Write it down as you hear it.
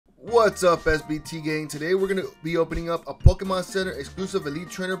What's up, SBT gang? Today we're going to be opening up a Pokemon Center exclusive Elite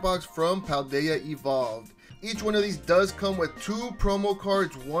Trainer box from Paldea Evolved. Each one of these does come with 2 promo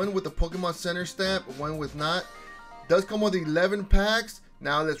cards, one with the Pokemon Center stamp, one with not. Does come with 11 packs.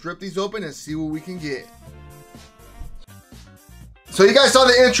 Now let's rip these open and see what we can get. So you guys saw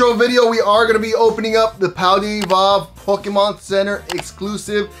the intro video. We are going to be opening up the Paldea Evolved Pokemon Center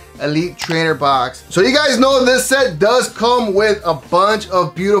exclusive Elite Trainer box. So you guys know this set does come with a bunch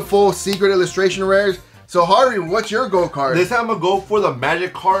of beautiful secret illustration rares. So Harvey, what's your go card? This time I'm gonna go for the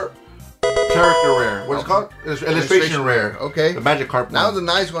Magikarp character rare. What's it called? Illustration rare. Okay. The Magikarp one. That was a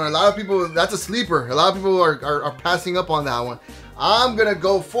nice one. A lot of people, that's a sleeper. A lot of people are passing up on that one. I'm gonna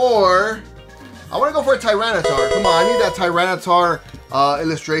go for, I want to go for a Tyranitar. Come on, I need that Tyranitar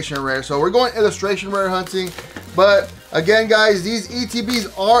illustration rare. So we're going illustration rare hunting. But again, guys, these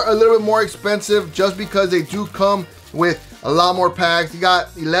ETBs are a little bit more expensive just because they do come with a lot more packs. You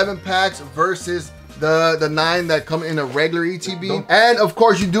got 11 packs versus the 9 that come in a regular ETB. And of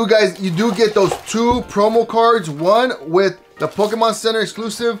course, you do get those 2 promo cards. One with the Pokemon Center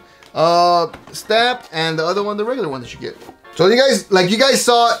exclusive stamp, and the other one, the regular one that you get. So you guys, like you guys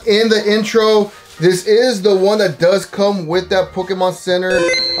saw in the intro, this is the one that does come with that Pokemon Center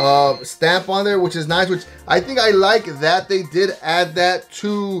stamp on there, which is nice. Which I think I like that they did add that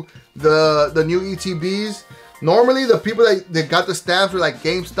to the new ETBs. Normally, the people that got the stamps were like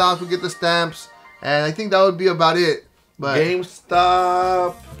GameStop would get the stamps, and I think that would be about it. But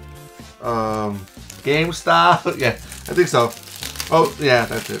GameStop, yeah, I think so. Oh, yeah,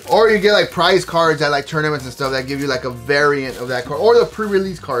 that's it. Or you get like prize cards at like tournaments and stuff that give you like a variant of that card. Or the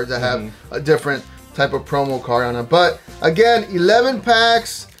pre-release cards that have a different type of promo card on them. But again, 11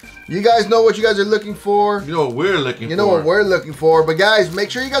 packs. You guys know what you guys are looking for. You know what we're looking for. You know what we're looking for. But guys,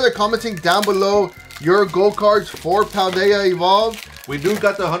 make sure you guys are commenting down below your gold cards for Paldea Evolved. We do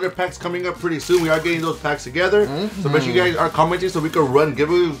got the 100 packs coming up pretty soon. We are getting those packs together. So make sure you guys are commenting so we can run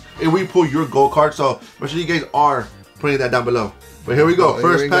giveaways if we pull your gold card. So make sure you guys are putting that down below. But here we go.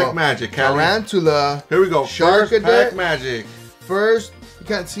 First pack magic. Tarantula. Here we go. First pack magic. First, you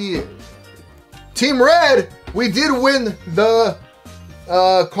can't see it. Team Red, we did win the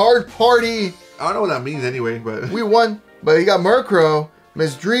card party. I don't know what that means anyway, but we won. But you got Murkrow,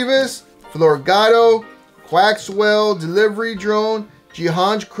 Miss Drevis, Florgato, Quaxwell, Delivery Drone,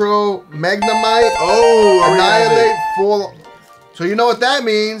 Jihonchkrow, Magnemite, Annihilate, full. So you know what that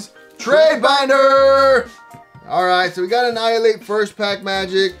means. Trade Binder. All right, so we got Annihilate first pack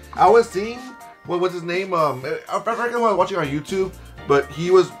magic. I was seeing, what was his name? I forgot when I was watching on YouTube, but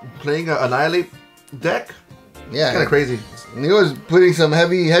he was playing an Annihilate deck. Yeah, kind of crazy. He was putting some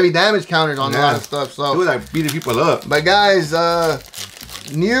heavy damage counters on a lot of stuff. So he was like beating people up. But guys,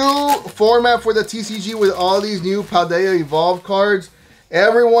 new format for the TCG with all these new Paldea Evolved cards.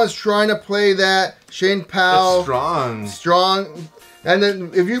 Everyone's trying to play that. Shane Powell, strong. And then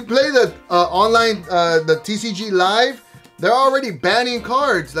if you play the online, the TCG live, they're already banning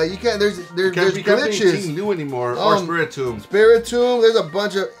cards. Like you can't. There's glitches. Can't be new anymore. Or Spiritomb. Spiritomb. There's a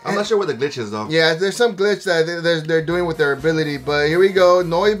bunch of. I'm not sure what the glitch is though. Yeah, there's some glitch that they're doing with their ability. But here we go.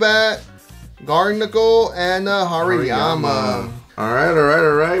 Noibat, Garnicle, and Hariyama. All right.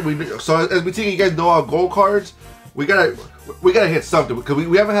 So as we think you guys know our gold cards, we gotta hit something because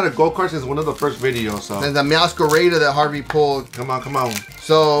we haven't had a gold card since one of the first videos. So and the Masquerader that Harvey pulled. Come on.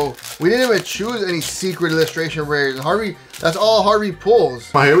 So we didn't even choose any secret illustration rares. Harvey, that's all Harvey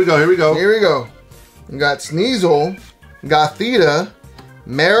pulls. Here we go. You got Sneasel, you got Theta,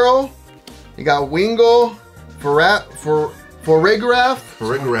 Meryl, you got Wingull, Farigiraf,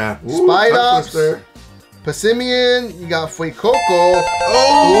 Spidops, Passimian, you got Fuecoco.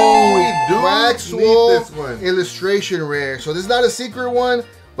 Quaxwell illustration rare. So this is not a secret one,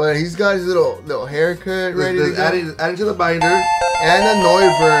 but he's got his little haircut ready to go. Adding to the binder. And a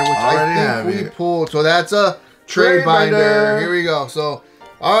Noivern, which I think we pulled. So that's a trade binder. Here we go. So,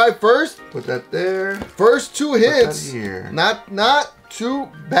 all right, first put that there. First 2 hits. Here. Not too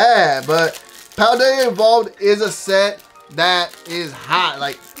bad, but Paldea Evolved is a set that is hot.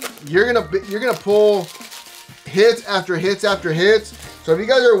 Like you're gonna pull hits after hits after hits. So if you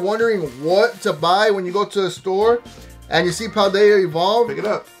guys are wondering what to buy when you go to the store and you see Paldea Evolved, pick it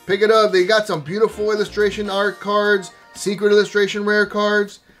up. Pick it up. They got some beautiful illustration art cards, secret illustration rare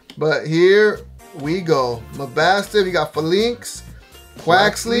cards. But here we go. Mabastive, you got Phalanx,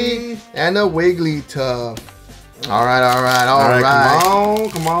 Quaxly, and a Wigglytuff. All right.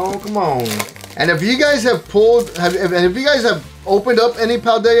 Come on. And if you guys have if you guys have opened up any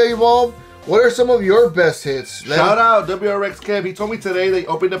Paldea Evolved, what are some of your best hits? Shout out WRX Kev. He told me today they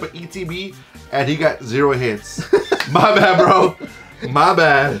opened up an ETB and he got 0 hits. My bad, bro. My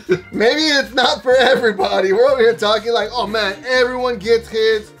bad. Maybe it's not for everybody. We're over here talking like, oh man, everyone gets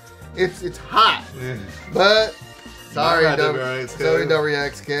hits. It's hot. Yeah. But sorry, WRX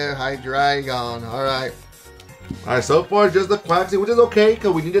WRX, Hydreigon. All right. All right, so far just the Quaxly, which is okay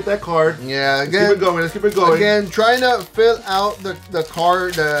because we needed that card. Yeah, again, let's keep it going. Let's keep it going. Again, trying to fill out the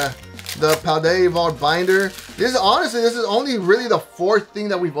card, the Paldea Evolved binder. This is only really the fourth thing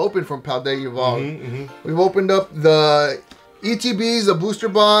that we've opened from Paldea Evolved. We've opened up the ETBs, the booster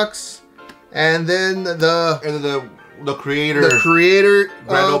box, and then the creator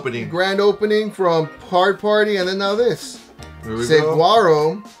grand opening from Card Party, and then now this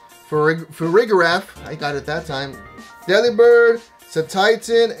Seguaro. Farigiraf, I got it that time. Delibird,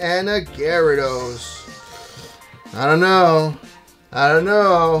 Satitan, and a Gyarados. I don't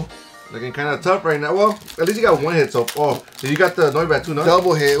know. Looking kind of tough right now. Well, at least you got one hit. So you got the Noibat too, no?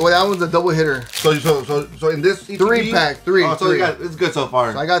 Double hit. Well, that one's a double hitter. So in this ETB, three pack. So it's good so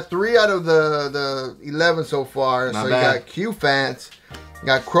far. So I got 3 out of the 11 so far. Not so bad. You got Q-Fant, you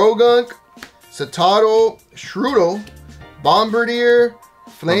got Krogunk, Satato, Shroodle, Bombardier,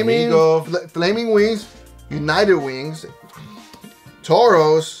 Flaming Wings, United Wings,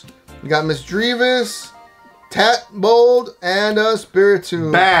 Tauros, you got Misdreavus, Tatbold, and a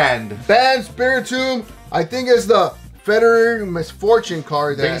Spiritomb. Banned Spiritomb. I think it's the Federer Misfortune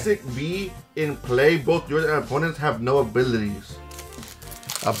card there. Basic V in play. Both yours and opponents have no abilities.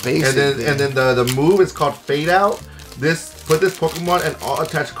 A basic. And then the move is called Fade Out. Put this Pokemon and all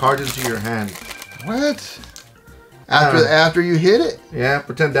attached cards into your hand. What? After you hit it? Yeah,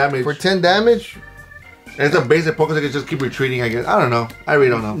 for 10 damage. For 10 damage? And it's a basic Pokemon that can just keep retreating, I guess. I don't know. I really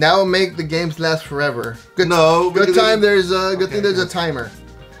don't know. That will make the games last forever. Good thing there's a timer.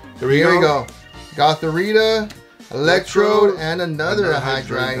 Here we go. Gothorita, Electrode, and another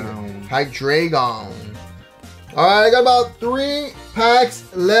Hydreigon. Alright, I got about 3 packs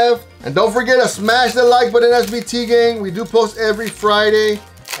left. And don't forget to smash the like button, SBT gang. We do post every Friday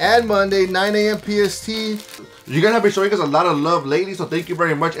and Monday, 9 a.m. PST. You guys have been showing us a lot of love lately, so thank you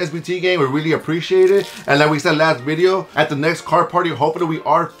very much, SBT gang. We really appreciate it. And like we said last video, at the next card party, hopefully we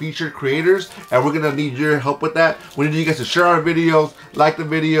are featured creators, and we're gonna need your help with that. We need you guys to share our videos, like the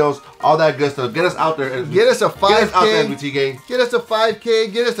videos, all that good stuff. Get us out there. Get us a 5K. Get us out there, SBT gang. Get us a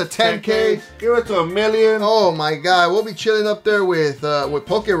 5K. Get us a 10K. Give us to 1 million. Oh my God, we'll be chilling up there with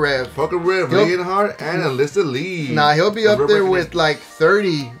Pokerev, Leonhardt, and Enlisted Lee. Nah, he'll be up there with like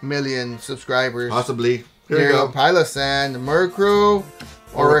 30 million subscribers. Possibly. Here we go. Pylasand, Murkrow,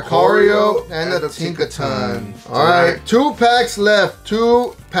 Oricorio, and a Tinkaton. Alright, 2 packs left.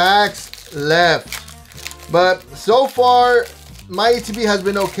 2 packs left. But so far, my ETB has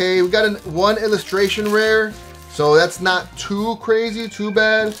been okay. We got one illustration rare, so that's not too crazy, too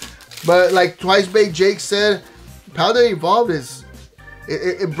bad. But like Twice Baked Jake said, Paldea Evolved is...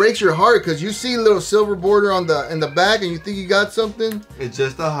 It breaks your heart because you see a little silver border in the back and you think you got something. It's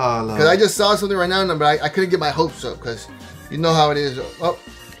just a hollow. Because I just saw something right now, but I couldn't get my hopes up because you know how it is. Oh,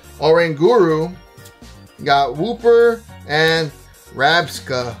 Oranguru, got Wooper and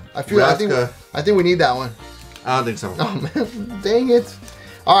Rabska. I think we need that one. I don't think so. Oh man, dang it!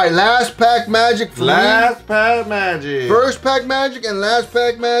 All right, last pack magic for last pack magic. First pack magic and last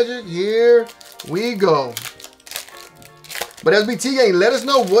pack magic. Here we go. But SBT gang, let us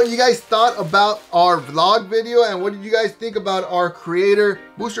know what you guys thought about our vlog video and what did you guys think about our creator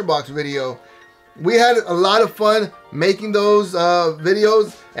booster box video. We had a lot of fun making those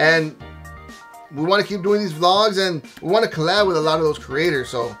videos, and we want to keep doing these vlogs, and we want to collab with a lot of those creators.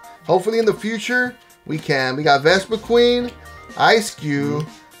 So hopefully in the future we can. We got Vespiquen, Ice-Cube,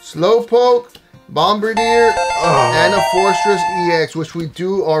 Slowpoke, Bombardier, and a Fortress EX, which we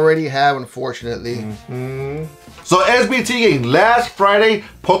do already have, unfortunately. So SBT gang, last Friday,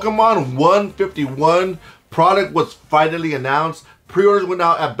 Pokemon 151 product was finally announced. Pre-orders went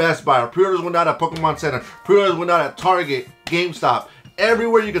out at Best Buy, pre-orders went out at Pokemon Center, pre-orders went out at Target, GameStop.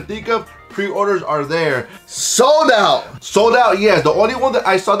 Everywhere you can think of, pre-orders are there. Sold out! Sold out, yes. The only one that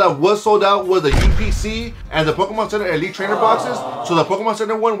I saw that was sold out was the UPC and the Pokemon Center Elite Trainer boxes. So the Pokemon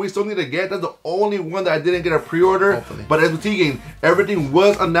Center one we still need to get. That's the only one that I didn't get a pre-order. Hopefully. But SBT game, everything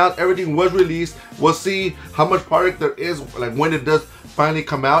was announced, everything was released. We'll see how much product there is, like when it does finally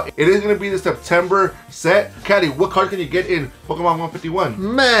come out. It is going to be the September set. Caddy, what card can you get in Pokemon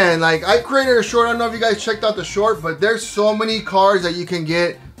 151? Man, like I created a short. I don't know if you guys checked out the short, but there's so many cards that you can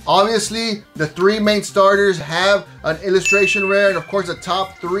get. Obviously, the 3 main starters have an illustration rare, and of course the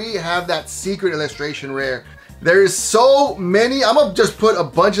top 3 have that secret illustration rare. There's so many. I'm gonna just put a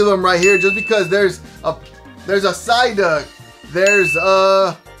bunch of them right here just because there's a Psyduck, there's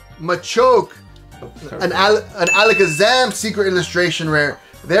a Machoke, an Alakazam secret illustration rare.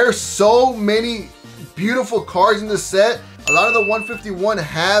 There's so many beautiful cards in this set. A lot of the 151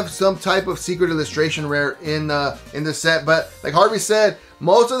 have some type of secret illustration rare in the set, but like Harvey said,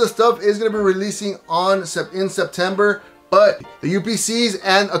 most of the stuff is going to be releasing in September, but the UPCs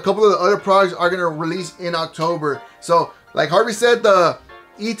and a couple of the other products are going to release in October. So like Harvey said, the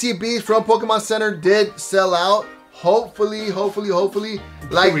ETBs from Pokemon Center did sell out. Hopefully,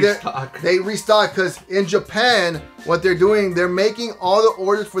 like they restock, because in Japan, what they're doing, they're making all the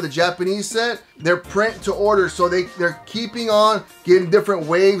orders for the Japanese set. They're print to order, so they're keeping on getting different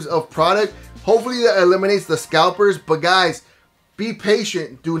waves of product. Hopefully that eliminates the scalpers, but guys, be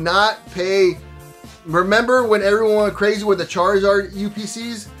patient. Do not pay. Remember when everyone went crazy with the Charizard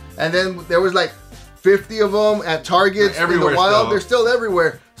UPCs, and then there was like 50 of them at Targets in the wild? They're still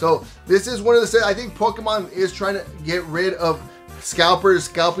everywhere. So this is one of the sets. I think Pokemon is trying to get rid of scalpers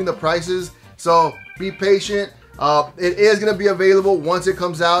scalping the prices. So be patient. It is going to be available once it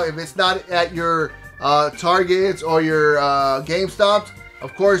comes out. If it's not at your Targets or your GameStops,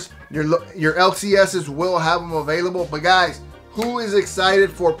 of course your LCSs will have them available. But guys, who is excited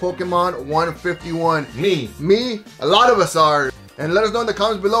for Pokemon 151? Me. A lot of us are. And let us know in the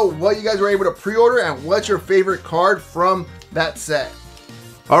comments below what you guys were able to pre-order and what's your favorite card from that set.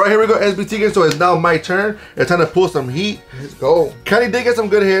 All right, here we go, SBT. So it's now my turn. It's time to pull some heat. Let's go. Kenny did get some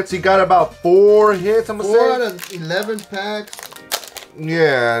good hits. He got about 4 hits, I'm gonna say. 4 out of 11 packs.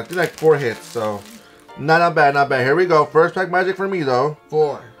 Yeah, like 4 hits. So not bad, not bad. Here we go. First pack magic for me though.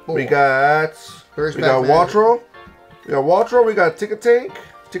 4. We got Waltro. We got Waltro. We got Ticketing,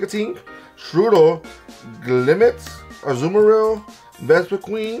 Strudel, Glimmets, Azumarill,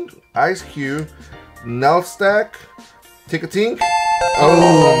 Vespiquen, Ice Cube, Nelstack, Ticketing.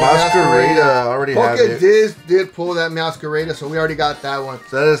 Oh, Masquerada. Already have it. did pull that Masquerada, so we already got that one.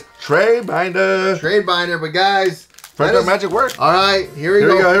 So that is Trade Binder. Trade Binder, but guys, first time magic work. All right, here we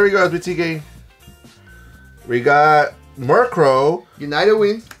go. Here we go, SBTK. We got Murkrow. United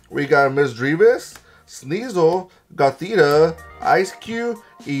Wings. We got Miss Drevis, Sneasel, Gothita, Ice Cube,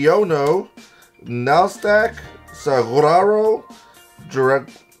 Iono, Nelstack, Saguraro,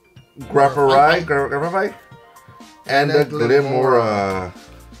 Graphite, and the Glimmora.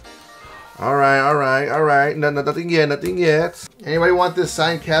 All right. Nothing yet. Anybody want this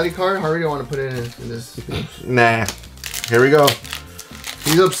signed Cali card? Harvey don't want to put it in this. Nah. Here we go.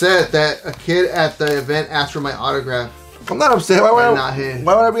 He's upset that a kid at the event asked for my autograph. I'm not upset. Why would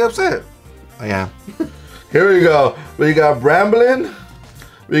I be upset? I am. Here we go. We got Bramblin.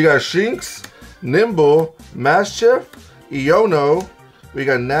 We got Shinx, Nimble, Mastiff, Iono. We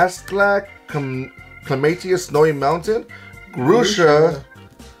got Nuzlocke, Clematis, Snowy Mountain, Grusha,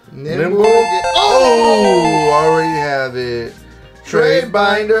 Nimble. Oh, already have it. Trade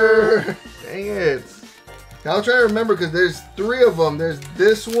Binder. Dang it. Now I'm trying to remember because there's 3 of them. There's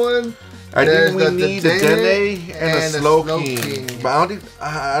this one. I think we need a Dene and a Slowking. But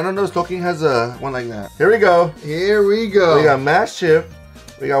I don't know if Slowking has a one like that. Here we go. We got Mastiff.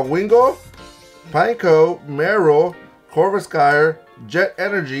 We got Wingull, Pineco, Meryl, Corvisquire, Jet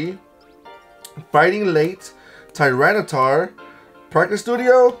Energy, Fighting Late, Tyranitar, Practice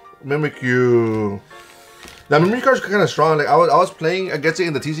Studio, Mimikyu. Now Mimikyu is kind of strong. Like I was playing against it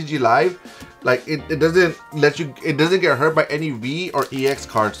in the TCG live. Like it doesn't let you. It doesn't get hurt by any V or EX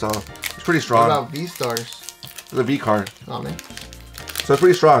cards. So it's pretty strong. What about V stars? It's a V card. Oh man. So it's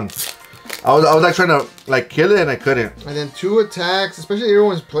pretty strong. I was like trying to like kill it and I couldn't. And then 2 attacks, especially if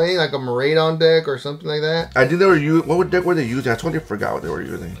everyone's playing like a Miraidon deck or something like that. I think they were using, what deck were they using? I totally forgot what they were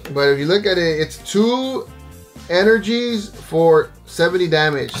using. But if you look at it, it's 2 energies for 70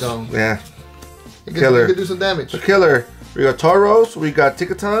 damage. So yeah, it could do some damage. A killer. We got Tauros. We got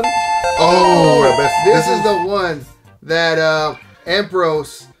Ticketon. Oh, this is the one that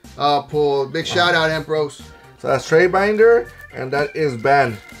Empros pulled. Big shout out, Empros. So that's Trade Binder, and that is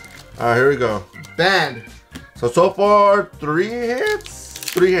banned. Alright, here we go. Banned. So far, 3 hits?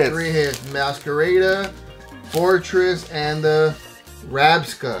 3 hits. 3 hits. Masquerada, Fortress, and the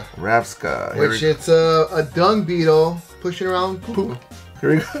Rabsca. Which it's a dung beetle pushing around poop. Here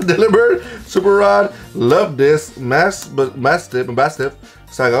we go. Delibird, Super Rod, Love This, Mastiff,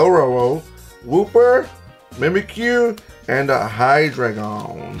 Sagoro, Wooper, Mimikyu, and a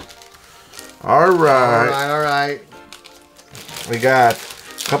Hydreigon. Alright. We got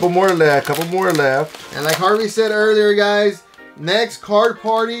a couple more left. And like Harvey said earlier, guys, next card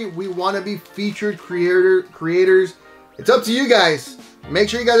party, we want to be featured creators. It's up to you guys. Make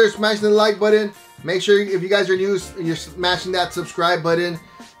sure you guys are smashing the like button. Make sure if you guys are new, you're smashing that subscribe button.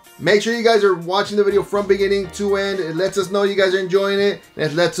 Make sure you guys are watching the video from beginning to end. It lets us know you guys are enjoying it.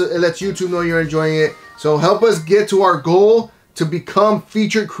 And it lets YouTube know you're enjoying it. So help us get to our goal to become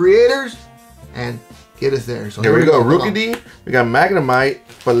featured creators and get us there. So here we go. Rookie D. We got Magnemite,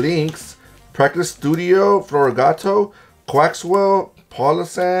 Phalanx, Practice Studio, Florigato, Quaxwell,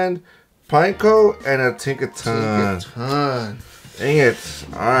 Polisand, Pineco, and a Tinkaton. Dang it.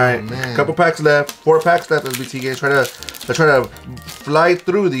 Alright. Couple packs left. 4 packs left as BT Games. Try to fly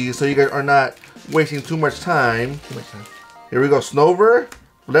through these so you guys are not wasting too much time. Here we go. Snover,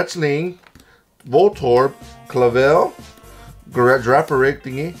 Fletchling, Voltorb, Clavel, Girafarig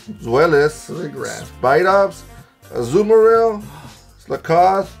thingy, Zweilous, Spidops, Azumarill,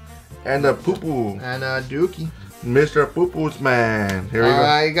 Slakoth, and a Poo-Poo. And a Dookie. Mr. Poo-Poo's man. Here we go.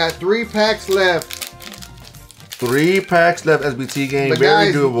 Alright, you got 3 packs left. 3 packs left, SBT game. But very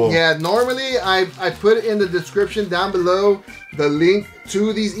guys, doable. Yeah, normally I put in the description down below the link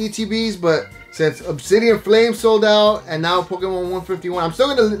to these ETBs, but since Obsidian Flame sold out and now Pokemon 151, I'm still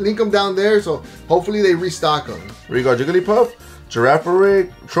gonna link them down there, so hopefully they restock them. Here we go. Jigglypuff,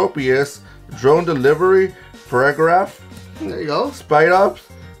 Girafarig, Tropius, Drone Delivery, Paragraph. There you go. Spidops,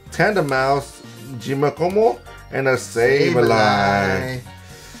 Tandemouse, Jimakomo, and a Sableye.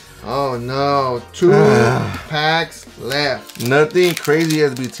 Oh no, 2 packs left. Nothing crazy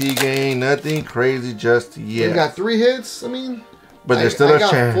SBT game, nothing crazy just yet. We got 3 hits, I mean. But there's still a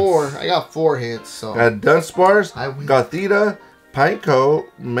chance. I got 4 hits, so. Got Dunsparce, Gothita, Pineco,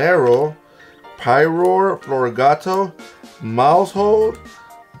 Meryl, Pyroar, Florigato, Mousehold,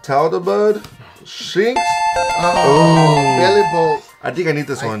 Taldabud, Shinx. Oh, Belly Bolt. I think I need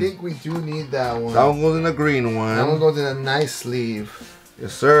this one. I think we do need that one. That one goes in the green one. That one goes in a nice sleeve.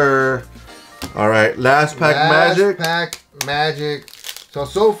 Yes, sir. All right, last pack magic. Last pack magic.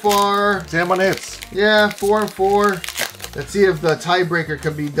 So far, 10 hits. Yeah, 4 and 4. Let's see if the tiebreaker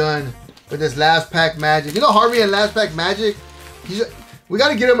can be done with this last pack magic. You know, Harvey and last pack magic. We got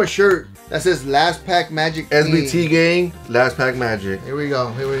to get him a shirt that says last pack magic. SBT gang, last pack magic. Here we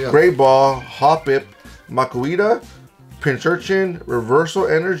go. Here we go. Great Ball, Hoppip, Makuita, Pincurchin, Reversal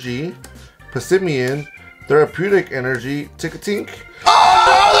Energy, Passimian, Therapeutic Energy, Tickatink.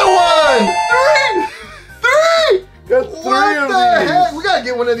 Oh, another one! 3! Got 3 what of the these. heck? We gotta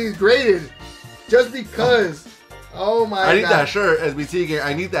get one of these graded, just because. Oh my god! I need that shirt, SBT game.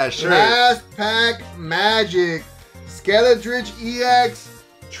 I need that shirt. Last pack magic, Skeletridge EX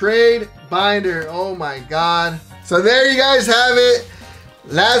trade binder. Oh my god! So there you guys have it.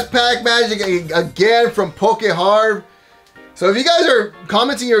 Last pack magic again from PokeHarv. So if you guys are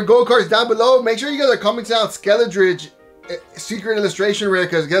commenting your gold cards down below, make sure you guys are commenting out Skeletridge secret illustration rare,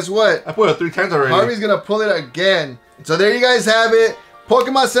 because guess what? I put it 3 times already. Harvey's gonna pull it again. So there you guys have it.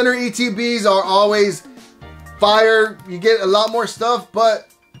 Pokemon Center ETBs are always fire. You get a lot more stuff, but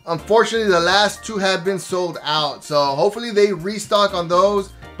unfortunately the last 2 have been sold out. So hopefully they restock on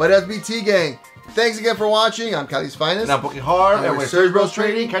those. But SBT gang, thanks again for watching. I'm Cali's Finest. And I'm PokeHarv, and we're Surge Bros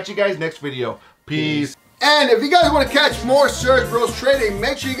Trading. Catch you guys next video. Peace. And if you guys want to catch more Surge Bros Trading,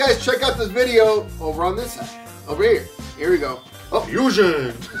 make sure you guys check out this video over on this side. Over here. Here we go. Oh,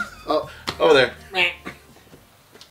 Fusion. Oh, over there.